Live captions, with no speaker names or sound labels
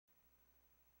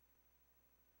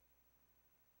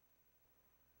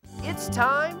It's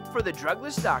time for the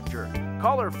Drugless Doctor.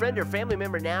 Call a friend or family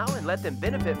member now and let them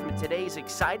benefit from today's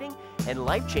exciting and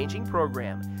life-changing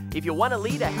program. If you want to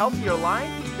lead a healthier life,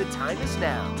 the time is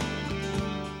now.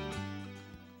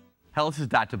 Hello, this is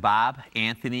Dr. Bob,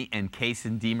 Anthony, and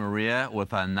Kason DeMaria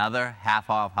with another Half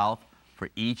Hour of Health for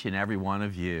each and every one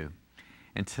of you.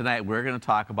 And tonight we're going to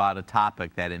talk about a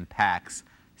topic that impacts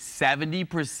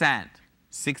 70%,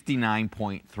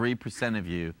 69.3% of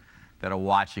you that are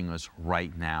watching us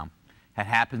right now. It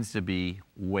happens to be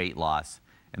weight loss.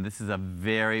 And this is a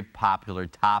very popular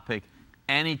topic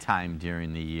anytime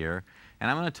during the year.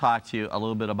 And I'm going to talk to you a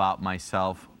little bit about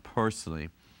myself personally.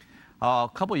 A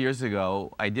couple years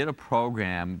ago, I did a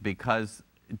program because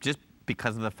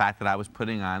of the fact that I was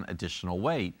putting on additional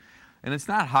weight. And it's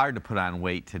not hard to put on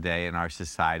weight today in our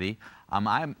society.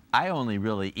 I only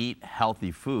really eat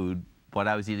healthy food, but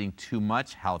I was eating too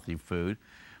much healthy food.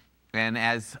 And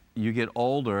as you get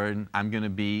older, and I'm going to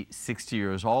be 60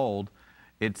 years old,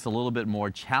 it's a little bit more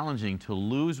challenging to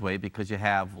lose weight because you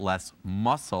have less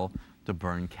muscle to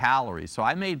burn calories. So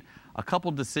I made a couple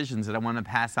decisions that I want to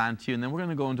pass on to you, and then we're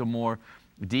going to go into more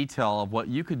detail of what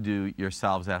you could do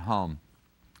yourselves at home.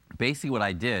 Basically what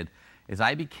I did is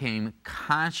I became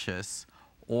conscious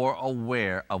or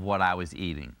aware of what I was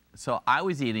eating. So I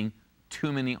was eating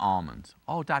too many almonds.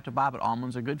 Oh, Dr. Bob, but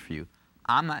almonds are good for you.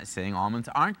 I'm not saying almonds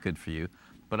aren't good for you,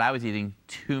 but I was eating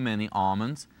too many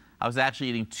almonds. I was actually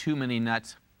eating too many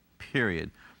nuts,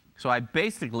 period. So I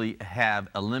basically have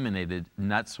eliminated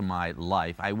nuts from my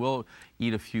life. I will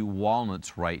eat a few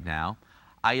walnuts right now.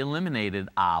 I eliminated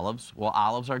olives. Well,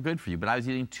 olives are good for you, but I was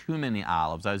eating too many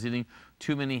olives. I was eating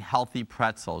too many healthy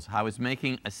pretzels. I was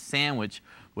making a sandwich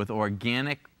with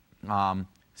organic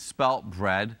spelt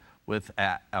bread, with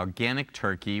organic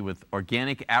turkey, with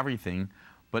organic everything,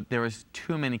 but there was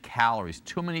too many calories,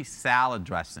 too many salad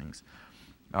dressings,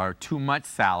 or too much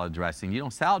salad dressing. You know,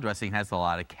 salad dressing has a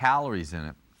lot of calories in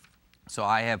it. So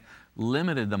I have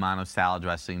limited the amount of salad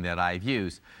dressing that I've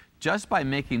used. Just by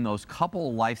making those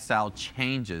couple lifestyle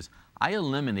changes, I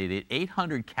eliminated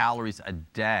 800 calories a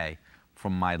day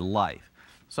from my life.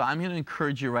 So I'm going to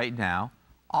encourage you right now.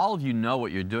 All of you know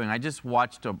what you're doing. I just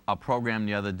watched a program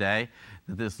the other day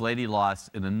that this lady lost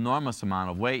an enormous amount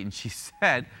of weight, and she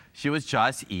said she was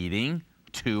just eating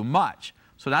too much.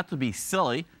 So not to be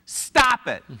silly, stop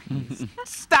it.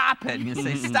 Stop it. And you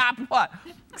say, stop what?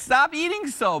 Stop eating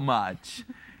so much.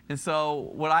 And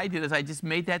so what I did is I just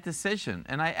made that decision,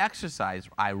 and I exercise.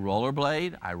 I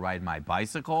rollerblade, I ride my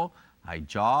bicycle, I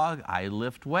jog, I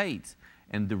lift weights.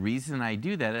 And the reason I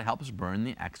do that, it helps burn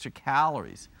the extra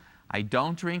calories. I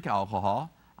don't drink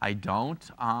alcohol. I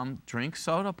don't drink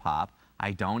soda pop.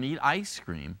 I don't eat ice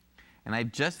cream. And I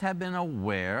just have been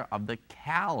aware of the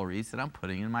calories that I'm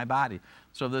putting in my body.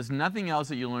 So there's nothing else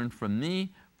that you learn from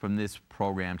me from this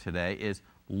program today is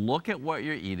look at what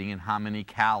you're eating and how many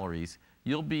calories.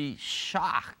 You'll be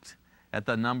shocked at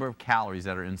the number of calories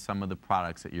that are in some of the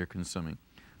products that you're consuming.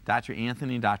 Dr.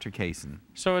 Anthony, Dr. Kason.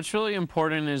 So what's really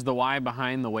important is the why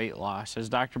behind the weight loss. As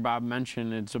Dr. Bob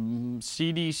mentioned, it's a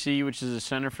CDC, which is the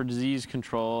Center for Disease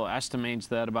Control, estimates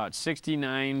that about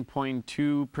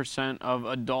 69.2% of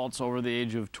adults over the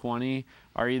age of 20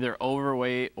 are either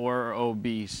overweight or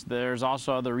obese. There's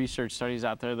also other research studies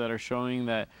out there that are showing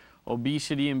that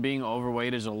obesity and being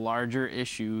overweight is a larger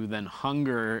issue than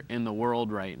hunger in the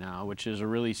world right now, which is a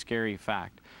really scary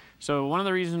fact. So one of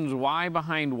the reasons why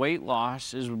behind weight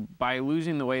loss is by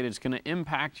losing the weight, it's going to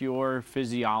impact your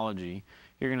physiology.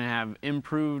 You're going to have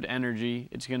improved energy.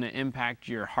 It's going to impact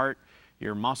your heart,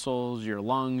 your muscles, your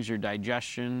lungs, your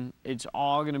digestion. It's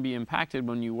all going to be impacted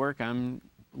when you work on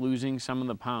losing some of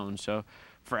the pounds. So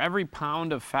for every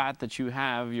pound of fat that you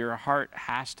have, your heart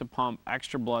has to pump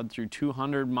extra blood through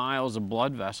 200 miles of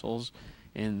blood vessels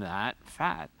in that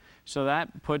fat. So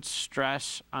that puts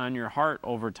stress on your heart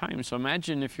over time. So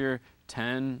imagine if you're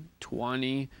 10,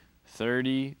 20,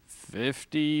 30,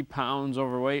 50 pounds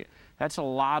overweight. That's a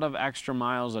lot of extra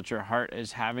miles that your heart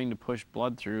is having to push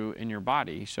blood through in your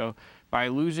body. So by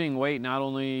losing weight, not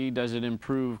only does it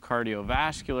improve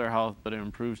cardiovascular health, but it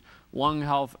improves lung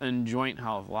health and joint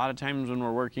health. A lot of times when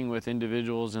we're working with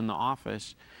individuals in the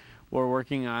office, we're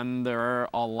working on their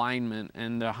alignment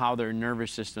and how their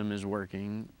nervous system is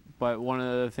working. But one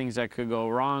of the things that could go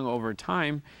wrong over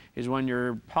time is when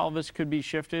your pelvis could be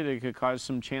shifted, it could cause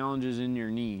some challenges in your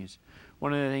knees.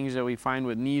 One of the things that we find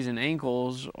with knees and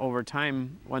ankles over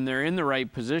time, when they're in the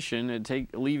right position, it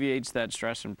alleviates that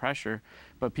stress and pressure.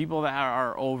 But people that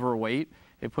are overweight,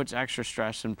 it puts extra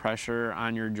stress and pressure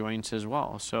on your joints as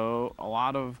well. So a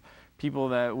lot of people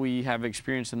that we have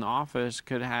experienced in the office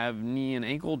could have knee and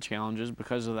ankle challenges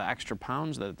because of the extra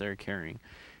pounds that they're carrying.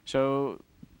 So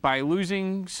by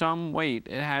losing some weight,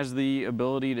 it has the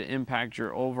ability to impact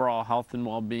your overall health and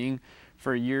well-being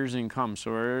for years and come.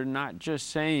 So we're not just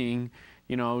saying,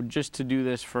 you know, just to do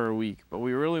this for a week, but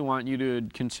we really want you to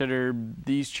consider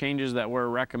these changes that we're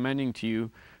recommending to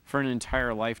you for an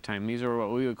entire lifetime. These are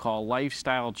what we would call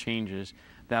lifestyle changes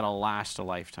that'll last a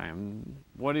lifetime.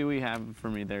 What do we have for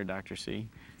me there, Dr. C?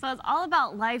 So it's all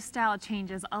about lifestyle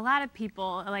changes. A lot of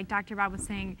people, like Dr. Bob was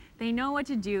saying, they know what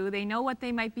to do, they know what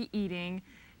they might be eating,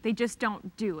 they just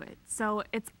don't do it. So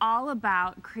it's all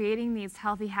about creating these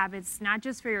healthy habits, not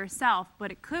just for yourself,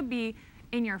 but it could be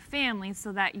in your family,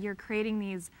 so that you're creating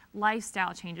these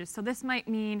lifestyle changes. So this might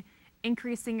mean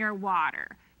increasing your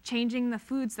water, changing the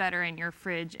foods that are in your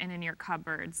fridge and in your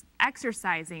cupboards,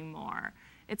 exercising more.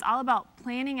 It's all about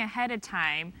planning ahead of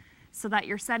time so that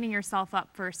you're setting yourself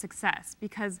up for success.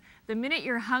 Because the minute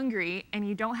you're hungry and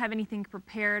you don't have anything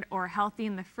prepared or healthy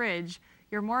in the fridge,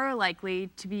 you're more likely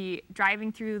to be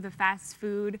driving through the fast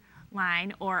food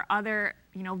line or other,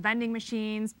 vending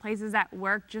machines, places at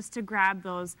work, just to grab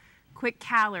those quick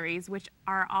calories, which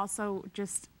are also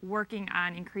just working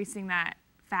on increasing that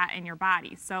fat in your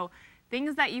body. So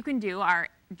things that you can do are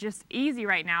just easy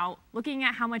right now, looking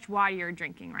at how much water you're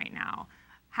drinking right now.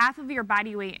 Half of your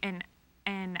body weight in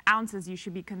ounces you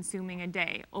should be consuming a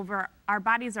day. Our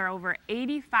bodies are over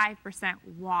 85%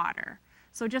 water.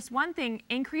 So just one thing,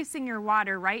 increasing your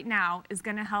water right now is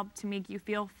going to help to make you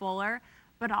feel fuller,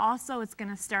 but also it's going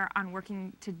to start on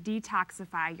working to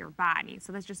detoxify your body.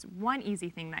 So that's just one easy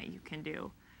thing that you can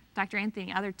do. Dr.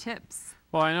 Anthony, other tips?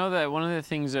 Well, I know that one of the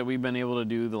things that we've been able to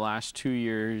do the last 2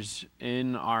 years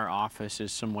in our office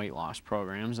is some weight loss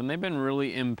programs, and they've been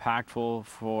really impactful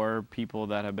for people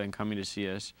that have been coming to see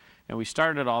us. And we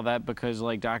started all that because,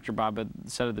 like Dr. Bob had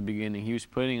said at the beginning, he was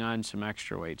putting on some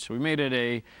extra weight. So we made it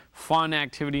a fun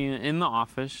activity in the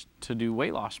office to do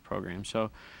weight loss programs.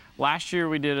 So last year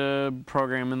we did a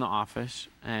program in the office,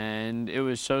 and it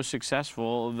was so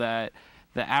successful that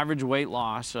the average weight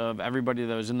loss of everybody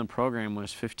that was in the program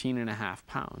was 15.5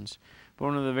 pounds. But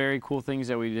one of the very cool things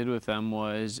that we did with them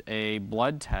was a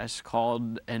blood test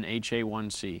called an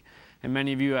HA1C. And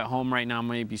many of you at home right now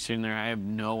might be sitting there, I have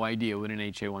no idea what an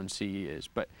HA1C is.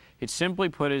 But it simply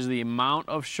put is the amount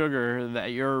of sugar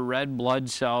that your red blood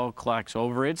cell collects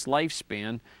over its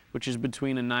lifespan, which is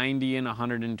between 90 and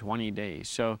 120 days.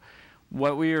 So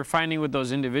what we are finding with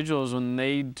those individuals when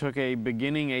they took a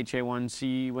beginning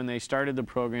HA1C, when they started the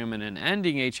program, and an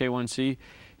ending HA1C,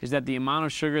 is that the amount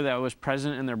of sugar that was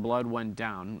present in their blood went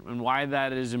down. And why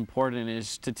that is important is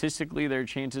statistically their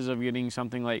chances of getting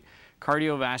something like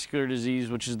cardiovascular disease,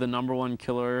 which is the #1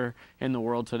 killer in the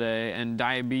world today, and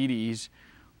diabetes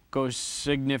goes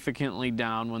significantly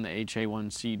down when the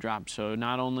HA1C drops. So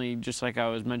not only, just like I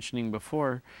was mentioning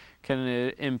before, can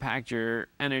it impact your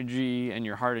energy and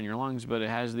your heart and your lungs, but it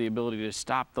has the ability to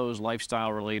stop those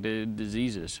lifestyle-related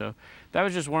diseases. So that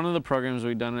was just one of the programs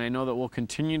we've done, and I know that we'll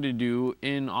continue to do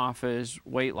in-office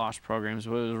weight loss programs.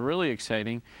 What was really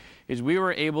exciting is we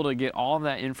were able to get all of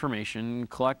that information,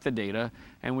 collect the data,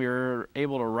 and we were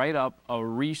able to write up a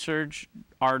research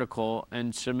article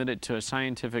and submit it to a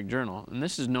scientific journal. And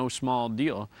this is no small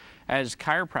deal. As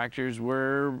chiropractors,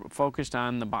 we're focused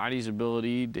on the body's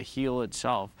ability to heal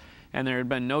itself. And there had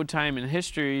been no time in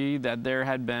history that there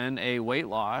had been a weight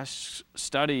loss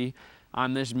study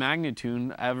on this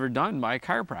magnitude ever done by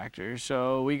chiropractors.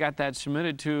 So we got that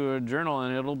submitted to a journal,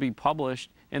 and it'll be published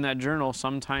in that journal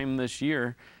sometime this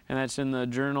year. And that's in the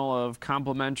Journal of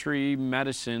Complementary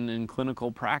Medicine and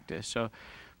Clinical Practice. So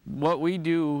what we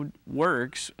do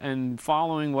works, and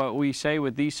following what we say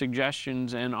with these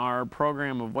suggestions in our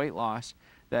program of weight loss,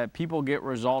 that people get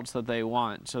results that they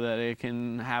want so that it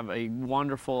can have a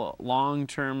wonderful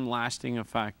long-term lasting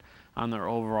effect on their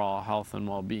overall health and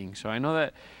well-being. So I know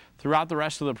that throughout the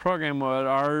rest of the program, what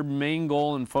our main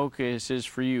goal and focus is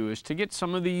for you is to get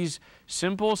some of these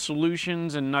simple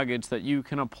solutions and nuggets that you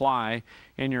can apply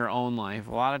in your own life.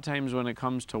 A lot of times when it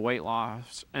comes to weight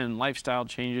loss and lifestyle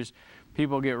changes,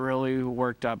 people get really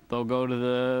worked up. They'll go to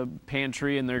the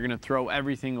pantry and they're going to throw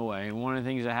everything away. And one of the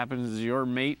things that happens is your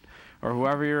mate or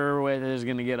whoever you're with is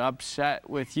going to get upset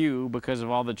with you because of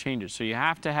all the changes. So you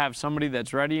have to have somebody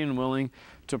that's ready and willing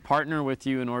to partner with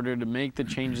you in order to make the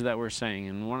changes that we're saying.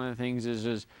 And one of the things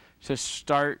is to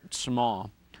start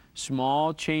small.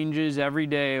 Small changes every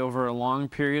day over a long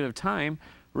period of time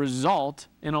result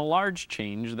in a large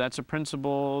change. That's a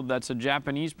principle, that's a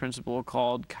Japanese principle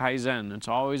called Kaizen. It's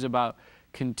always about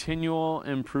continual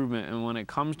improvement. And when it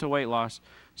comes to weight loss,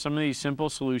 some of these simple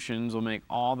solutions will make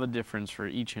all the difference for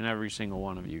each and every single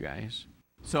one of you guys.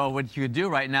 So what you could do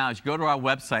right now is you go to our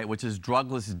website, which is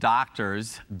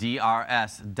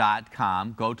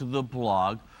druglessdoctors.com, go to the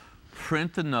blog,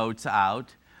 print the notes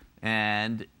out,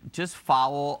 and just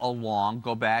follow along.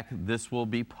 Go back. This will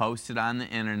be posted on the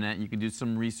internet. You can do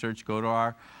some research. Go to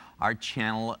our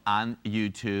channel on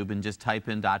YouTube and just type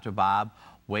in Dr. Bob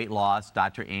weight loss,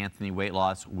 Dr. Anthony weight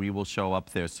loss. We will show up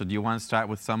there. So do you want to start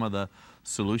with some of the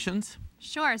solutions?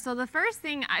 Sure. So the first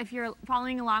thing, if you're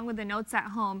following along with the notes at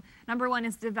home, number one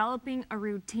is developing a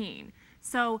routine.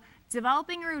 So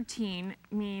developing a routine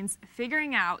means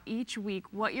figuring out each week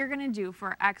what you're going to do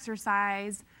for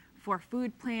exercise, for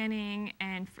food planning,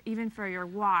 and even for your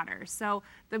water. So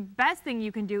the best thing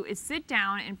you can do is sit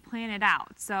down and plan it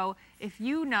out. So if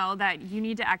you know that you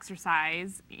need to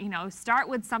exercise, start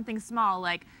with something small,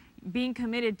 like being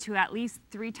committed to at least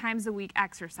 3 times a week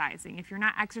exercising. If you're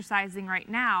not exercising right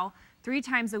now, 3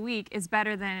 times a week is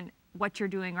better than what you're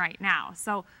doing right now.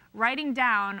 So writing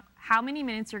down how many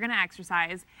minutes you're going to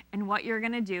exercise and what you're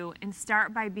going to do, and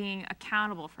start by being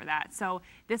accountable for that. So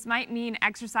this might mean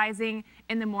exercising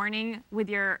in the morning with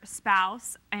your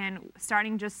spouse and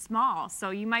starting just small.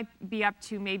 So you might be up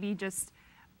to maybe just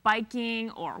biking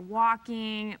or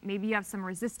walking. Maybe you have some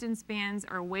resistance bands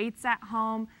or weights at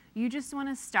home. You just want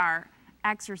to start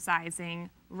exercising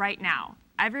right now.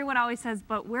 Everyone always says,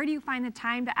 but where do you find the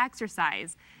time to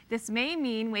exercise? This may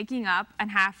mean waking up a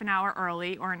half an hour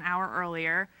early or an hour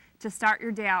earlier to start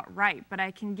your day out right. But I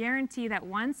can guarantee that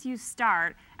once you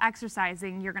start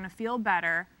exercising, you're going to feel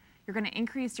better, you're going to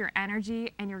increase your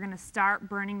energy, and you're going to start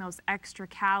burning those extra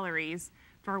calories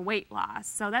for weight loss.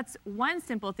 So that's one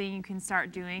simple thing you can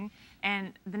start doing.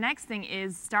 And the next thing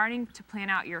is starting to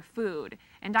plan out your food.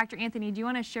 And Dr. Anthony, do you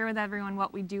want to share with everyone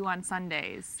what we do on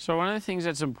Sundays? So one of the things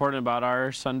that's important about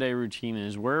our Sunday routine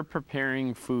is we're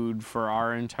preparing food for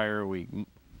our entire week.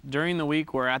 During the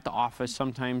week, we're at the office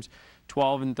sometimes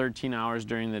 12 and 13 hours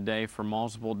during the day for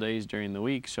multiple days during the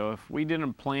week. So if we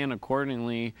didn't plan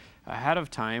accordingly ahead of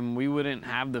time, we wouldn't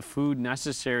have the food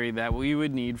necessary that we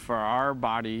would need for our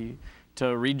body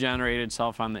to regenerate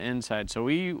itself on the inside. So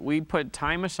we put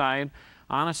time aside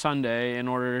on a Sunday in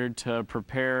order to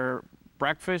prepare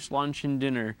breakfast, lunch, and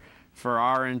dinner for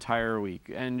our entire week.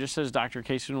 And just as Dr.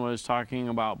 Kaysen was talking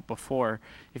about before,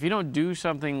 if you don't do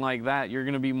something like that, you're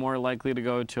going to be more likely to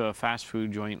go to a fast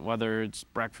food joint, whether it's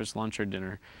breakfast, lunch, or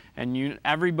dinner. And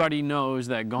everybody knows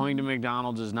that going to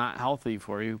McDonald's is not healthy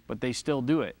for you, but they still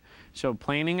do it. So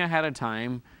planning ahead of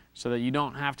time so that you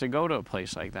don't have to go to a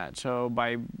place like that. So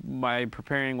by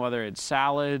preparing, whether it's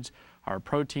salads, our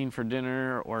protein for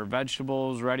dinner, or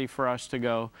vegetables ready for us to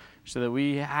go, so that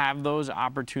we have those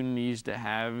opportunities to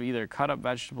have either cut up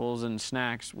vegetables and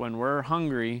snacks when we're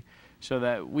hungry, so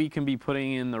that we can be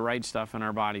putting in the right stuff in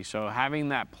our body. So having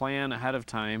that plan ahead of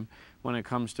time when it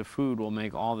comes to food will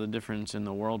make all the difference in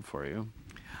the world for you.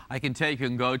 I can tell you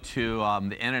can go to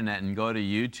the internet and go to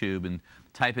YouTube and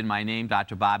type in my name,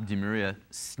 Dr. Bob DeMaria,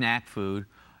 snack food,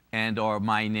 and or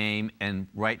my name, and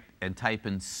type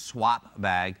in swap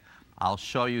bag. I'll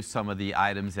show you some of the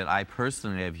items that I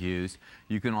personally have used.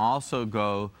 You can also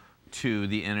go to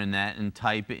the internet and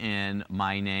type in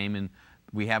my name, and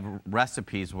we have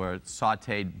recipes where it's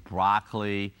sauteed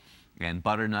broccoli and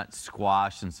butternut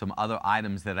squash and some other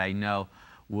items that I know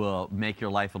will make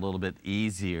your life a little bit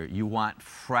easier. You want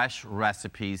fresh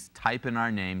recipes, type in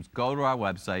our names, go to our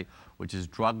website, which is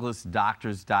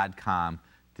druglessdoctors.com,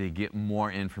 to get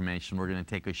more information. We're going to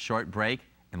take a short break,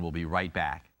 and we'll be right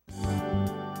back.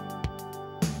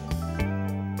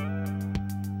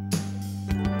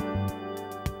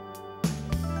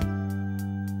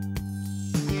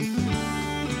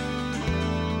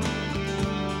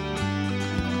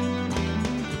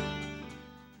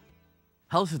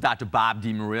 Hello, this is Dr. Bob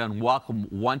DeMaria, and welcome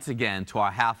once again to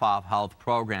our half-off health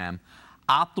program.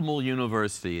 Optimal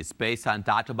University is based on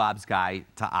Dr. Bob's Guide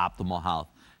to Optimal Health.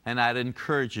 And I'd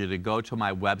encourage you to go to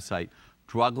my website,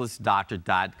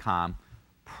 druglessdoctor.com,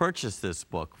 purchase this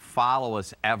book, follow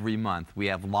us every month. We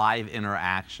have live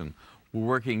interaction. We're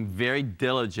working very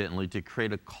diligently to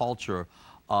create a culture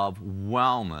of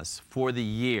wellness for the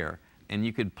year. And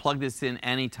you could plug this in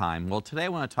anytime. Well, today I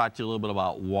want to talk to you a little bit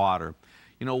about water.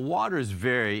 You know, water is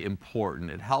very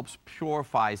important. It helps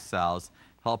purify cells,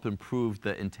 help improve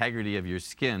the integrity of your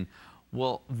skin.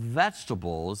 Well,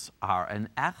 vegetables are an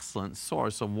excellent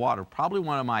source of water, probably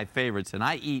one of my favorites, and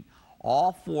I eat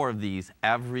all 4 of these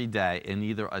every day in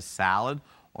either a salad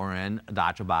or in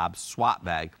Dr. Bob's swap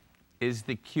bag. Is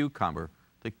the cucumber.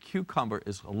 The cucumber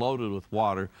is loaded with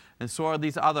water, and so are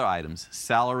these other items: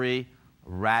 celery,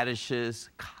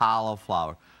 radishes,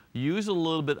 cauliflower. Use a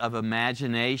little bit of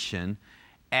imagination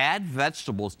add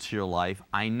vegetables to your life.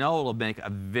 I know it'll make a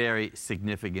very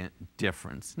significant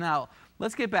difference. Now,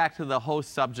 let's get back to the whole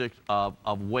subject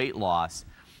of weight loss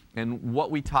and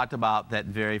what we talked about that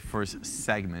very first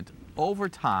segment. Over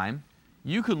time,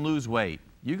 you can lose weight.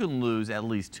 You can lose at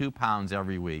least 2 pounds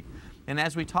every week. And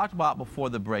as we talked about before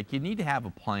the break, you need to have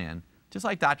a plan. Just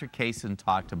like Dr. Kaysen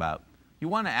talked about, you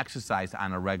want to exercise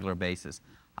on a regular basis.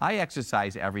 I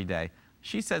exercise every day.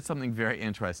 She said something very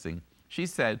interesting. She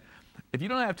said, if you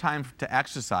don't have time to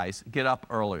exercise, get up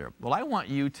earlier. Well, I want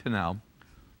you to know,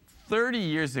 30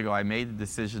 years ago, I made the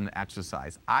decision to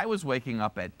exercise. I was waking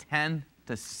up at 10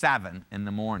 to 7 in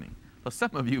the morning. Well,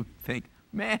 some of you think,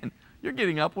 man, you're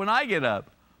getting up when I get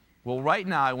up. Well, right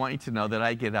now, I want you to know that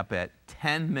I get up at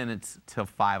 10 minutes till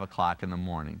 5 o'clock in the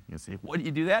morning. You say, what do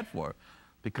you do that for?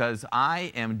 Because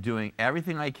I am doing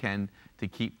everything I can to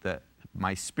keep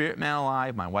my spirit man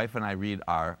alive. My wife and I read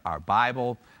our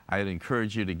Bible. I'd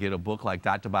encourage you to get a book like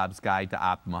Dr. Bob's Guide to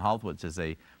Optimal Health, which is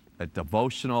a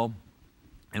devotional.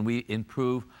 And we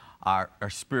improve our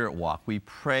spirit walk. We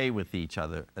pray with each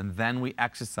other. And then we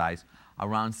exercise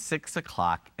around 6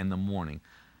 o'clock in the morning.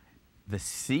 The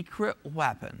secret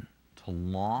weapon to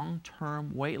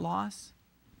long-term weight loss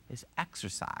is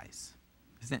exercise.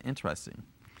 Isn't it interesting?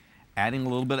 Adding a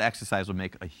little bit of exercise will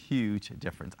make a huge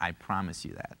difference. I promise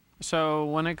you that. So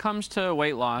when it comes to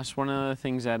weight loss, one of the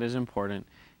things that is important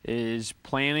is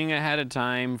planning ahead of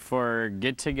time for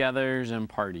get-togethers and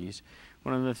parties.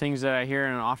 One of the things that I hear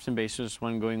on an often basis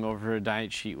when going over a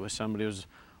diet sheet with somebody was,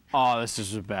 oh, this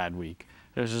is a bad week.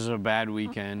 This is a bad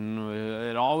weekend.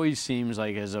 It always seems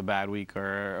like it's a bad week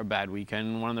or a bad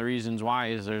weekend. One of the reasons why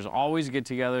is there's always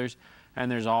get-togethers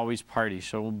and there's always parties.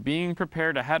 So being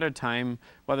prepared ahead of time,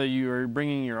 whether you're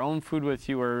bringing your own food with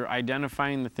you or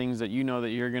identifying the things that you know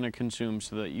that you're going to consume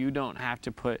so that you don't have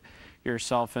to put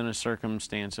yourself in a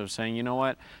circumstance of saying, you know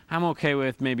what, I'm okay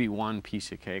with maybe 1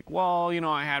 piece of cake. Well, you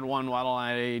know, I had 1, what'll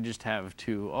I just have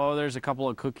 2? Oh, there's a couple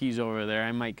of cookies over there.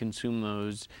 I might consume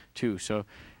those too. So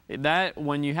that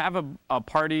when you have a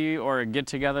party or a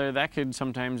get-together, that could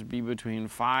sometimes be between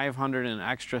 500 and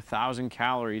extra 1,000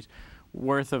 calories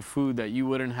worth of food that you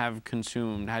wouldn't have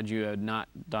consumed had you had not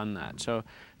done that. So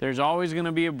there's always going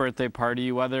to be a birthday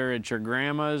party, whether it's your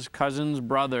grandma's cousin's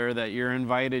brother that you're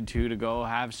invited to go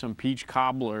have some peach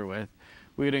cobbler with.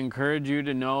 We'd encourage you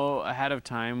to know ahead of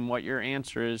time what your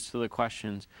answer is to the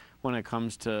questions when it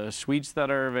comes to sweets that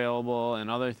are available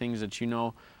and other things that you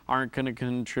know aren't going to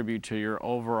contribute to your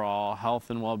overall health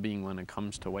and well-being when it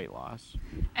comes to weight loss.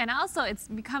 And also, it's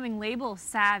becoming label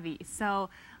savvy. So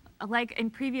like in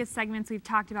previous segments, we've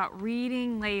talked about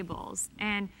reading labels.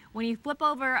 And when you flip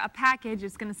over a package,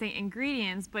 it's going to say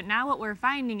ingredients. But now what we're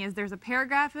finding is there's a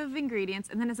paragraph of ingredients,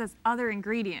 and then it says other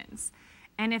ingredients.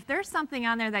 And if there's something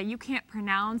on there that you can't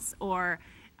pronounce or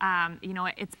you know,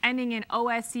 it's ending in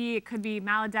OSE, it could be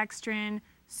maltodextrin,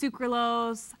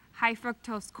 sucralose, high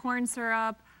fructose corn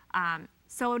syrup,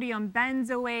 sodium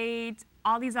benzoate,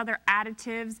 all these other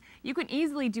additives. You can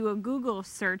easily do a Google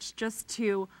search just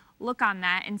to look on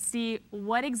that and see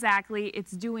what exactly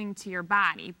it's doing to your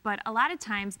body. But a lot of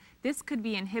times, this could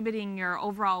be inhibiting your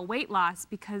overall weight loss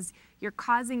because you're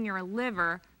causing your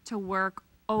liver to work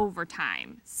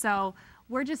overtime. So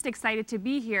we're just excited to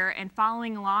be here, and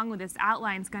following along with this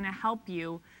outline is going to help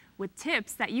you with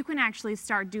tips that you can actually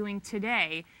start doing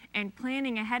today and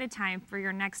planning ahead of time for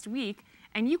your next week.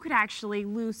 And you could actually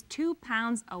lose 2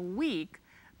 pounds a week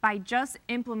by just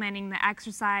implementing the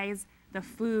exercise, the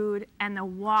food, and the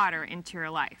water into your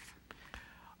life.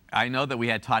 I know that we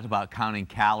had talked about counting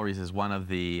calories as one of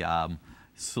the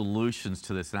solutions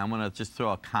to this, and I'm going to just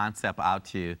throw a concept out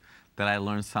to you that I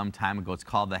learned some time ago. It's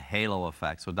called the halo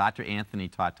effect. So Dr. Anthony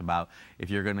talked about if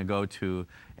you're going to go to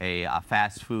a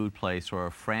fast food place or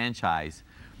a franchise,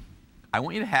 I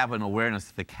want you to have an awareness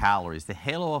of the calories. The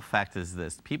halo effect is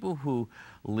this. People who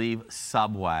leave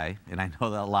Subway, and I know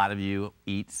that a lot of you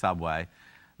eat Subway,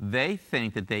 they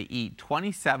think that they eat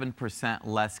 27%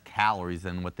 less calories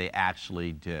than what they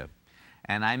actually do.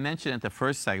 And I mentioned at the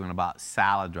first segment about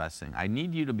salad dressing. I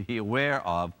need you to be aware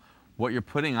of what you're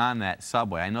putting on that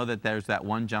Subway. I know that there's that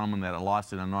one gentleman that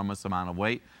lost an enormous amount of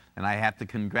weight, and I have to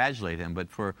congratulate him.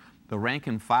 But for the rank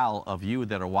and file of you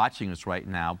that are watching us right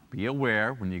now, be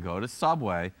aware when you go to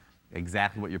Subway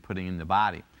exactly what you're putting in the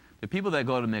body. The people that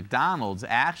go to McDonald's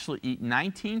actually eat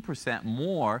 19%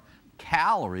 more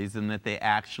calories than that they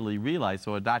actually realize.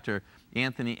 So Dr.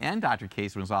 Anthony and Dr.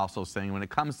 Kaysen was also saying when it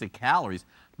comes to calories,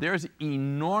 there's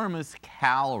enormous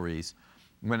calories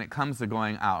when it comes to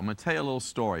going out. I'm going to tell you a little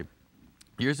story.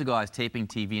 Years ago, I was taping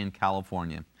TV in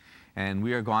California, And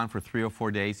we are gone for 3 or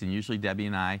 4 days, and usually Debbie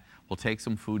and I will take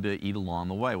some food to eat along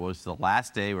the way. Well, it's the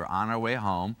last day. We're on our way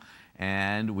home,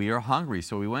 and we are hungry.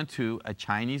 So we went to a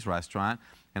Chinese restaurant,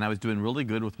 and I was doing really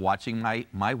good with watching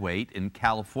my weight. In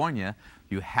California,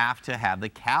 you have to have the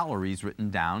calories written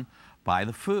down by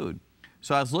the food.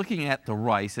 So I was looking at the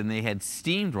rice, and they had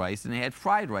steamed rice, and they had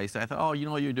fried rice. I thought, oh, you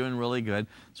know, you're doing really good.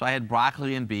 So I had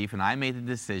broccoli and beef, and I made the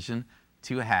decision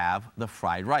to have the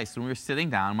fried rice. And we were sitting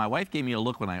down. My wife gave me a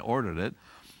look when I ordered it,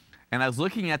 and I was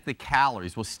looking at the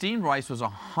calories. Well, steamed rice was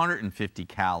 150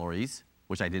 calories,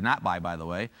 which I did not buy, by the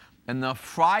way, and the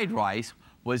fried rice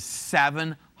was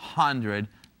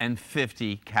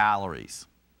 750 calories.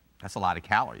 That's a lot of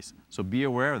calories. So be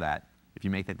aware of that if you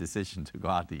make that decision to go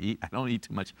out to eat. I don't eat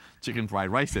too much chicken fried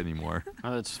rice anymore.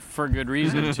 Well, that's for good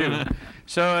reason, too.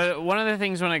 So one of the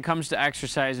things when it comes to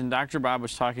exercise, and Dr. Bob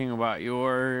was talking about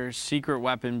your secret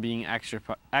weapon being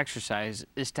exercise,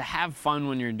 is to have fun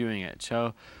when you're doing it.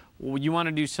 So you want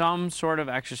to do some sort of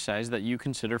exercise that you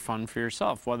consider fun for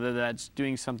yourself, whether that's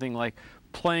doing something like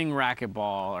playing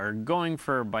racquetball or going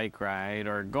for a bike ride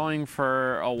or going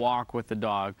for a walk with the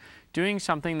dog. Doing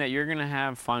something that you're going to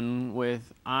have fun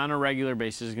with on a regular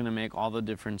basis is going to make all the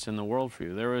difference in the world for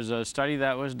you. There was a study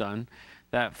that was done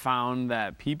that found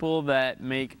that people that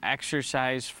make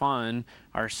exercise fun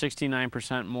are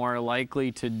 69% more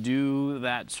likely to do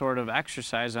that sort of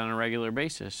exercise on a regular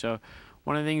basis. So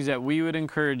one of the things that we would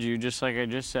encourage you, just like I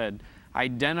just said,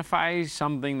 identify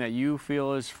something that you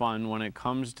feel is fun when it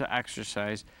comes to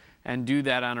exercise and do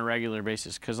that on a regular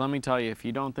basis. Because let me tell you, if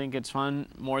you don't think it's fun,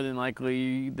 more than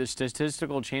likely the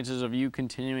statistical chances of you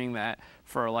continuing that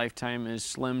for a lifetime is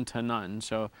slim to none.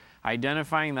 So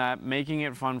identifying that, making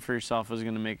it fun for yourself is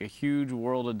going to make a huge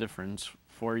world of difference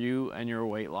for you and your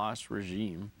weight loss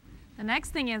regime. The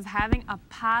next thing is having a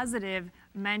positive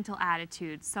mental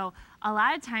attitude. So a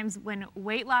lot of times when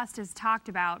weight loss is talked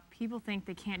about, people think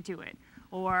they can't do it.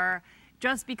 Or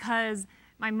just because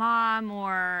my mom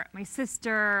or my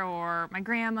sister or my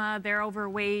grandma, they're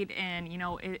overweight and, you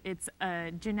know, it's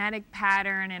a genetic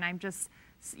pattern, and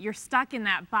you're stuck in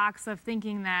that box of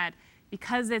thinking that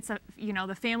because it's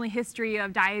the family history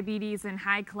of diabetes and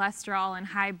high cholesterol and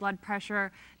high blood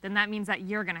pressure, then that means that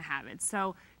you're going to have it.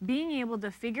 So being able to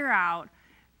figure out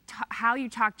how you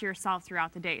talk to yourself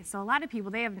throughout the day. So a lot of people,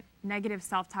 they have negative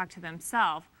self-talk to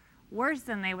themselves, worse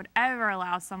than they would ever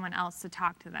allow someone else to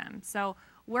talk to them. So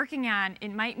working on,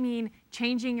 it might mean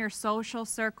changing your social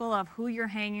circle of who you're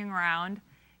hanging around.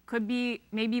 Could be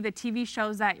maybe the TV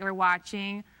shows that you're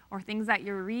watching or things that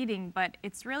you're reading, but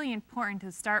it's really important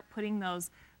to start putting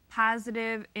those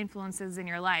positive influences in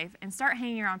your life and start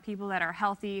hanging around people that are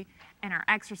healthy and are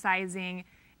exercising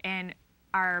and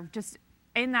are just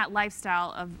in that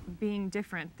lifestyle of being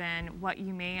different than what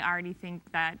you may already think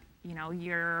that, you know,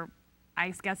 you're,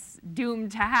 I guess,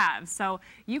 doomed to have. So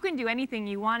you can do anything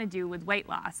you want to do with weight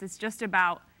loss. It's just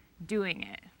about doing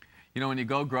it. You know, when you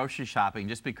go grocery shopping,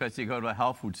 just because you go to a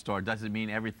health food store doesn't mean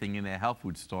everything in a health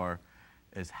food store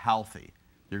is healthy.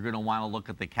 You're going to want to look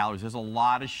at the calories. There's a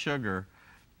lot of sugar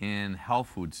in health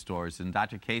food stores, and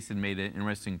Dr. Kaysen made an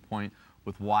interesting point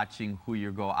with watching who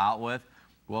you go out with.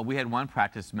 Well, we had one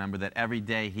practice member that every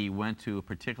day he went to a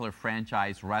particular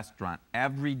franchise restaurant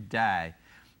every day,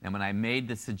 and when I made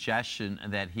the suggestion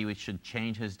that he should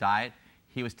change his diet,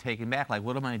 he was taken back, like,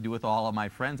 what am I going to do with all of my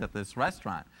friends at this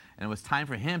restaurant? And it was time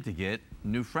for him to get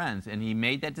new friends, and he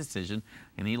made that decision,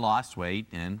 and he lost weight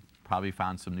and probably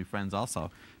found some new friends also.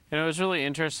 You know, it was really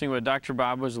interesting what Dr.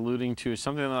 Bob was alluding to.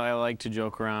 Something that I like to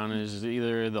joke around is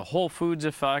either the whole foods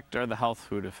effect or the health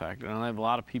food effect. And I have a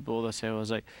lot of people that say, well,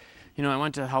 it's like, you know, I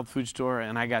went to the health food store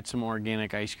and I got some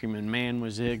organic ice cream and man,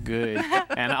 was it good.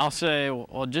 And I'll say,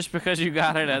 well, just because you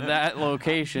got it at that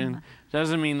location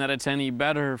doesn't mean that it's any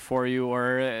better for you,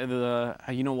 or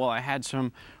well, I had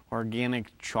some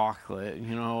organic chocolate,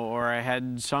 you know, or I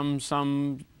had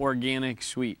some organic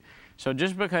sweet. So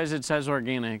just because it says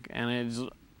organic and it's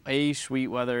a sweet,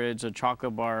 whether it's a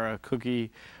chocolate bar, a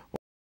cookie,